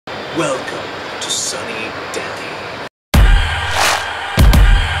Welcome to sunny Delhi.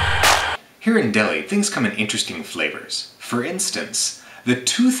 Here in Delhi, things come in interesting flavors. For instance, the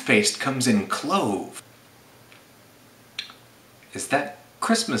toothpaste comes in clove. Is that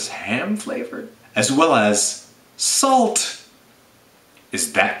Christmas ham flavored? As well as salt.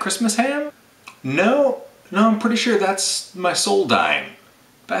 Is that Christmas ham? No, I'm pretty sure that's my soul dying.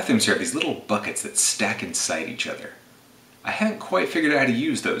 Bathrooms here have these little buckets that stack inside each other. I haven't quite figured out how to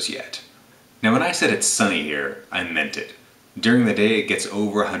use those yet. Now when I said it's sunny here, I meant it. During the day it gets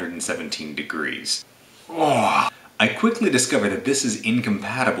over 117 degrees. Oh, I quickly discovered that this is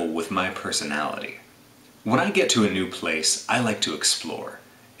incompatible with my personality. When I get to a new place, I like to explore,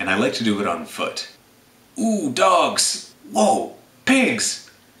 and I like to do it on foot. Ooh, dogs! Whoa, pigs!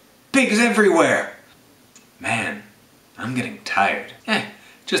 Pigs everywhere! Man, I'm getting tired.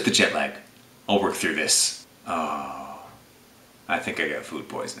 Just the jet lag. I'll work through this. Oh, I think I got food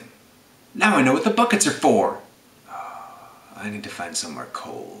poisoning. Now I know what the buckets are for! Oh, I need to find somewhere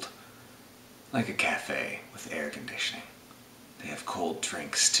cold. Like a cafe with air conditioning. They have cold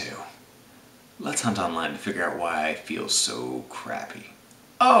drinks too. Let's hunt online to figure out why I feel so crappy.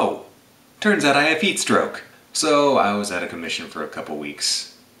 Oh! Turns out I have heat stroke. So I was out of commission for a couple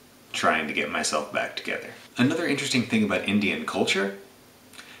weeks, trying to get myself back together. Another interesting thing about Indian culture,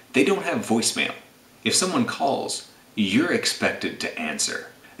 they don't have voicemail. If someone calls, you're expected to answer.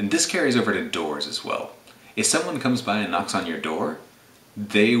 And this carries over to doors as well. If someone comes by and knocks on your door,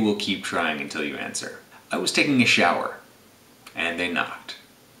 they will keep trying until you answer. I was taking a shower, and they knocked,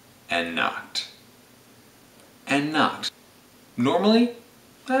 and knocked, and knocked. Normally,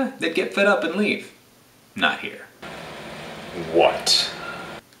 they'd get fed up and leave. Not here. What?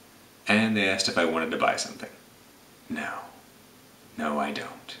 And they asked if I wanted to buy something. No, I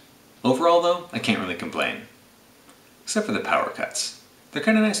don't. Overall though, I can't really complain. Except for the power cuts. They're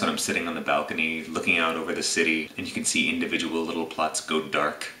kinda nice when I'm sitting on the balcony, looking out over the city, and you can see individual little plots go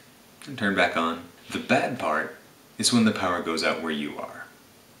dark and turn back on. The bad part is when the power goes out where you are.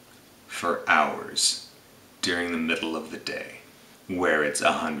 For hours, during the middle of the day, where it's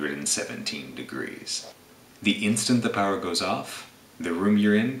 117 degrees. The instant the power goes off, the room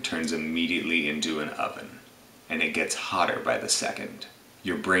you're in turns immediately into an oven, and it gets hotter by the second.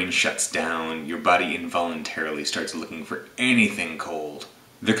 Your brain shuts down, your body involuntarily starts looking for anything cold.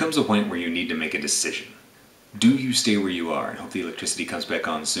 There comes a point where you need to make a decision. Do you stay where you are and hope the electricity comes back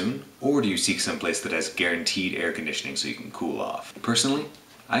on soon? Or do you seek someplace that has guaranteed air conditioning so you can cool off? Personally,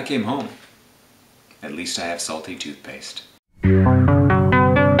 I came home. At least I have salty toothpaste.